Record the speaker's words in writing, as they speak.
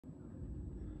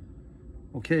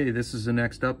Okay, this is the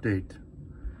next update.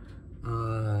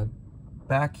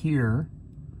 Back here,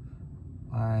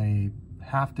 I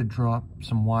have to drop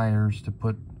some wires to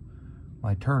put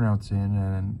my turnouts in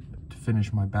and to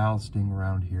finish my ballasting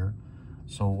around here.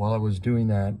 So while I was doing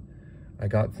that, I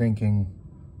got thinking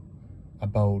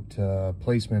about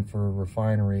placement for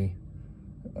refinery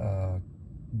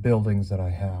buildings that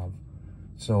I have.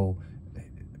 So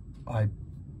I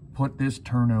put this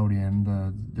turnout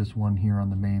in, this one here on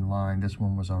the main line. This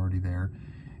one was already there,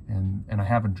 and I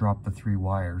haven't dropped the 3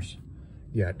 wires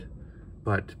yet.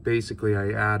 But basically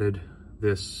I added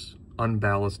this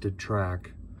unballasted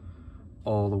track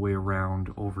all the way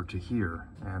around over to here,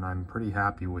 and I'm pretty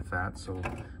happy with that. So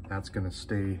that's gonna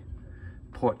stay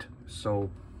put. So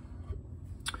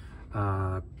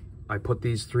I put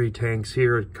these 3 tanks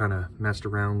here, kind of messed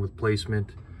around with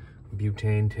placement,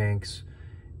 butane tanks,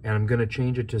 and I'm gonna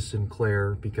change it to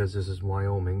Sinclair because this is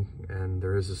Wyoming, and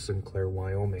there is a Sinclair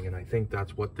Wyoming, and I think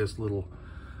that's what this little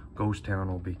ghost town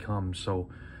will become. So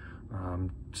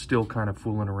still kind of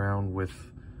fooling around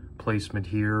with placement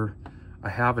here. I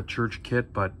have a church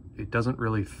kit, but it doesn't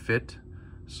really fit,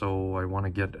 so I want to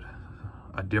get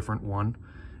a different one.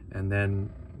 And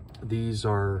then these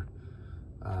are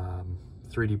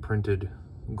 3D printed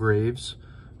graves,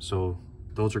 so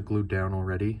those are glued down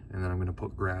already, and then I'm going to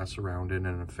put grass around it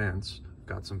and a fence.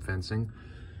 Got some fencing.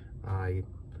 I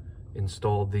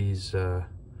installed these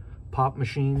pop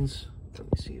machines. Let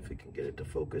me see if we can get it to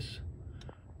focus.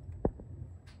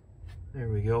 There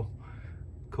we go.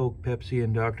 Coke, Pepsi,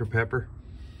 and Dr. Pepper.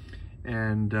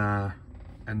 And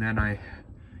then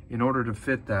in order to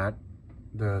fit that,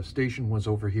 the station was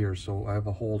over here, so I have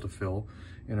a hole to fill,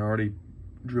 and I already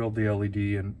drilled the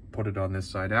LED and put it on this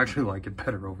side. I actually like it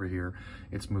better over here.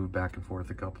 It's moved back and forth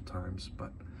a couple times,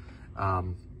 but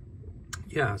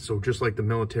yeah, so just like the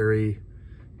military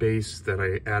base that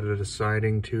I added a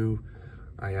siding to,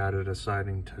 I added a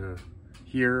siding to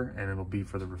here, and it'll be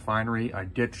for the refinery. I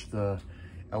ditched the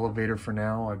elevator for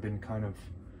now. I've been kind of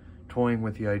toying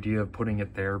with the idea of putting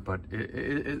it there, but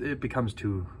it becomes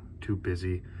too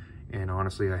busy, and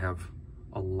honestly I have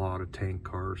a lot of tank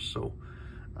cars, so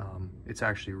it's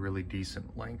actually really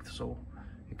decent length, so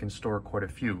it can store quite a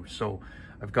few. So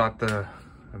I've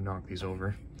knocked these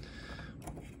over,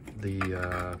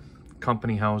 the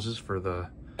company houses for the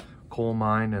coal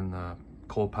mine and the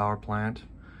coal power plant,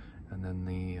 and then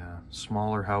the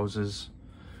smaller houses.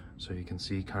 So you can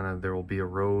see kind of there will be a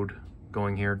road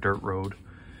going here, dirt road,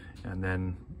 and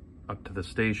then up to the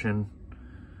station,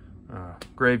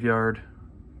 graveyard,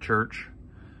 church,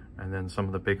 and then some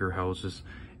of the bigger houses.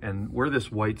 And where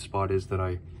this white spot is that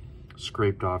I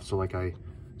scraped off, so like I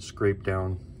scraped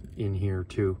down in here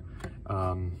too,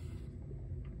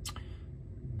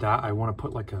 that I want to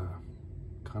put like a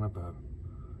kind of a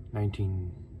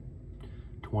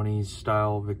 1920s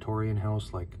style Victorian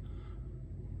house, like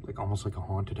almost like a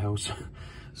haunted house.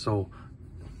 So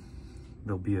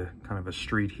there'll be a kind of a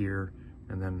street here,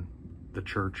 and then the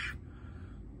church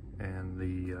and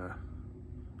the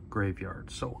graveyard.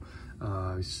 So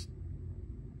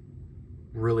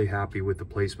really happy with the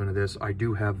placement of this. I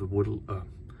do have the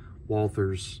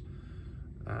Walther's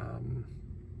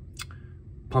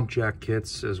pump jack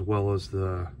kits, as well as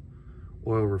the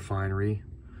oil refinery,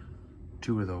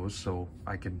 2 of those, so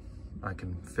I can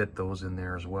fit those in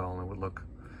there as well, and it would look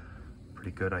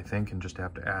pretty good, I think, and just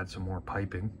have to add some more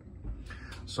piping.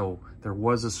 So there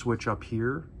was a switch up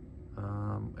here,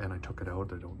 and I took it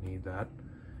out. I don't need that.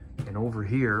 And over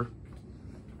here,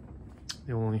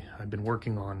 I've been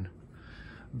working on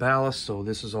ballast, so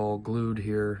this is all glued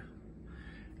here,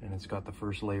 and it's got the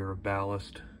first layer of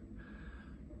ballast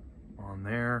on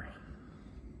there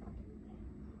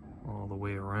all the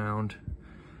way around,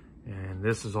 and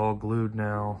this is all glued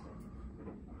now,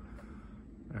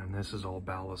 and this is all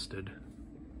ballasted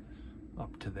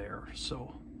up to there.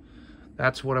 So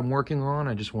that's what I'm working on.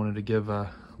 I just wanted to give a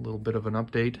little bit of an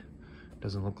update.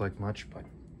 Doesn't look like much, but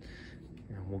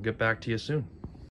we'll get back to you soon.